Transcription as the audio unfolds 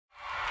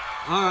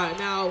All right,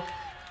 now,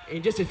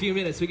 in just a few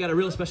minutes, we got a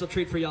real special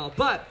treat for y'all.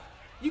 But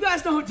you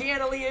guys know who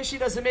DeAnna Lee is? She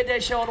does the midday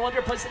show on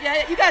Wonder Place.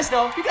 Yeah, you guys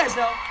know. You guys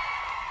know.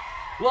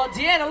 Well,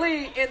 DeAnna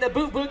Lee and the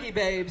Boogie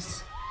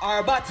Babes are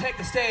about to take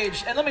the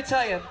stage. And let me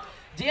tell you,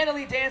 DeAnna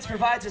Lee Dance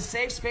provides a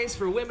safe space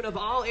for women of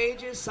all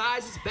ages,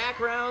 sizes,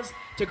 backgrounds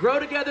to grow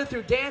together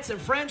through dance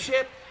and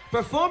friendship,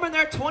 performing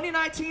their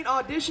 2019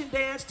 audition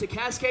dance to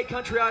Cascade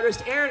country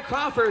artist Aaron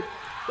Crawford.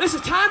 This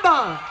is Time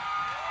Bomb.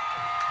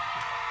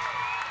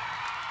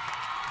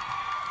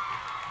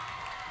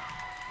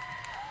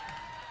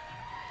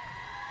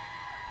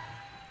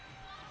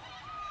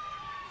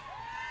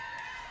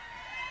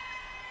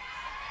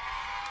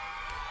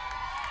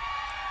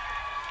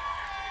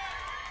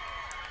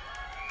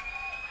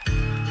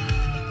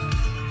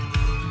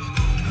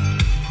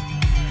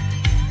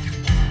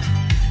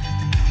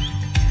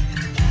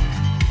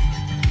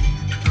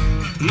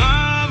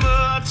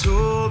 Mama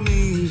told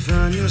me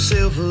find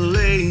yourself a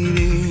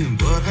lady,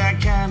 but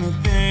that kind of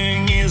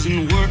thing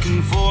isn't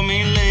working for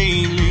me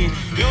lately.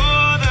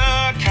 You're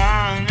the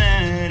kind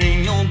that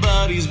ain't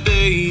nobody's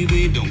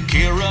baby, don't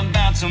care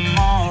about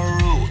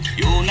tomorrow.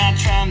 You're not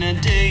trying to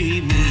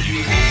date me,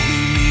 you won't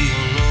leave me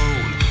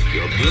alone.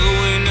 You're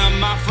blowing up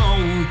my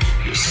phone,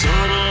 you're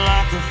subtle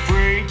like a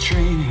freight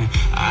train.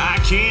 I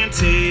can't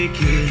take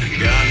it,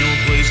 got no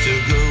place to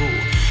go.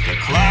 The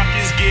clock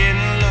is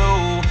getting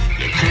low,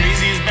 the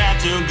crazy's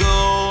about to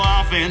go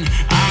off and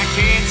I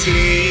can't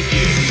take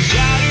it.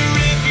 Got a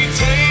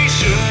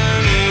reputation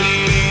and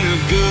it ain't a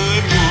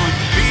good one.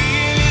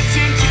 Being a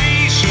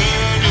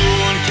temptation no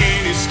one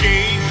can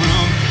escape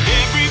from.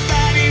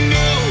 Everybody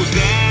knows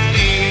that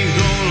it ain't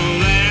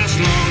gonna last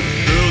long.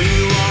 Girl,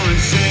 you are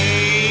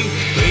insane,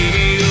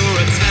 baby, you're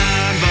a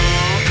time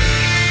bomb.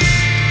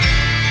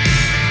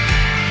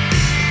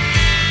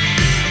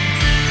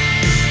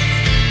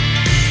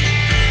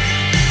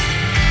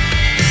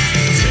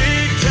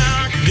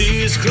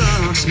 These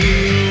clocks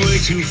move way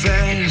too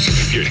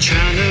fast. You're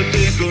trying to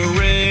pick a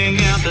ring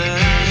out that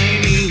I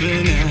ain't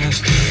even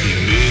asked. You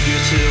made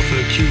yourself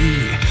a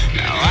key,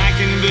 now I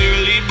can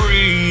barely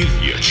breathe.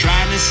 You're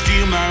trying to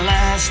steal my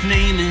last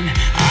name and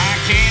I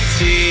can't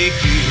take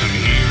it. I'm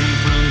hearing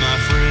from my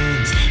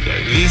friends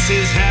that this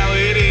is how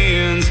it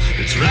ends.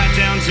 It's right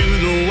down to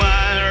the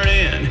wire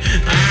and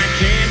I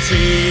can't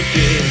take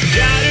it.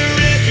 Got a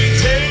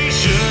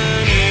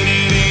reputation and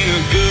it ain't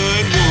a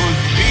good one.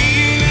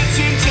 Being a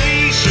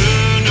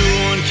temptation no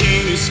one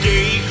can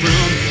escape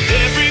from.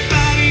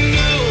 Everybody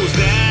knows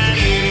that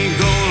it ain't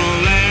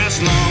gonna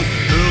last long.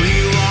 Girl,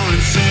 you are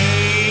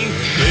insane,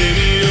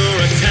 baby, you're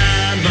a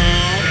time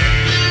bomb.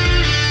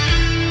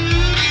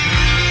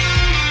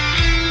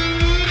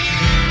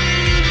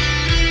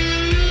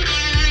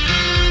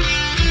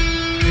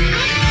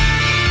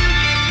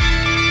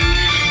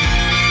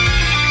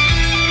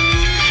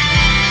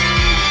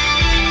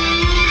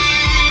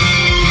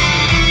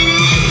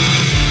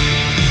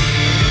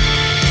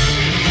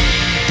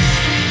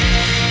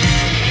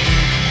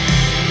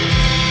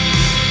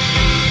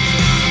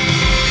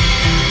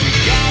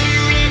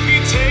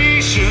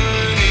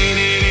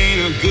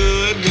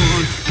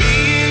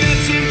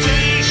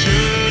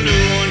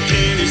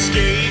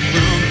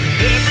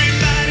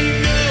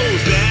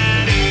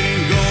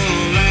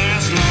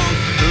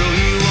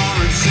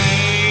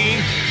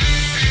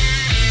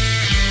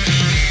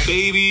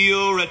 Baby,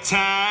 you're a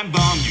time bomb.